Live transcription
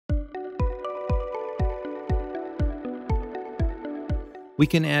We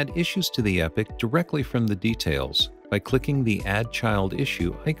can add issues to the epic directly from the details by clicking the Add Child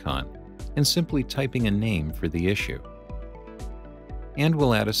Issue icon and simply typing a name for the issue. And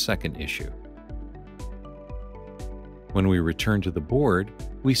we'll add a second issue. When we return to the board,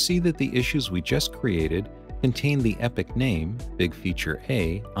 we see that the issues we just created contain the epic name, Big Feature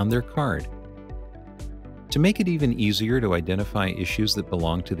A, on their card. To make it even easier to identify issues that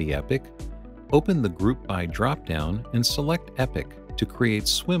belong to the epic, open the Group By dropdown and select Epic to create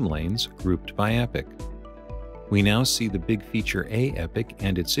swim lanes grouped by epic. We now see the Big Feature A epic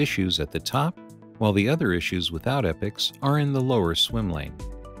and its issues at the top, while the other issues without epics are in the lower swim lane.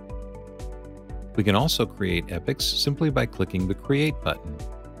 We can also create epics simply by clicking the Create button.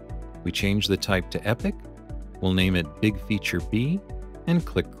 We change the type to Epic, we'll name it Big Feature B, and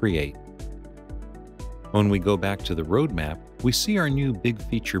click Create. When we go back to the roadmap, we see our new Big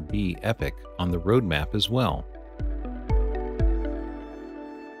Feature B epic on the roadmap as well.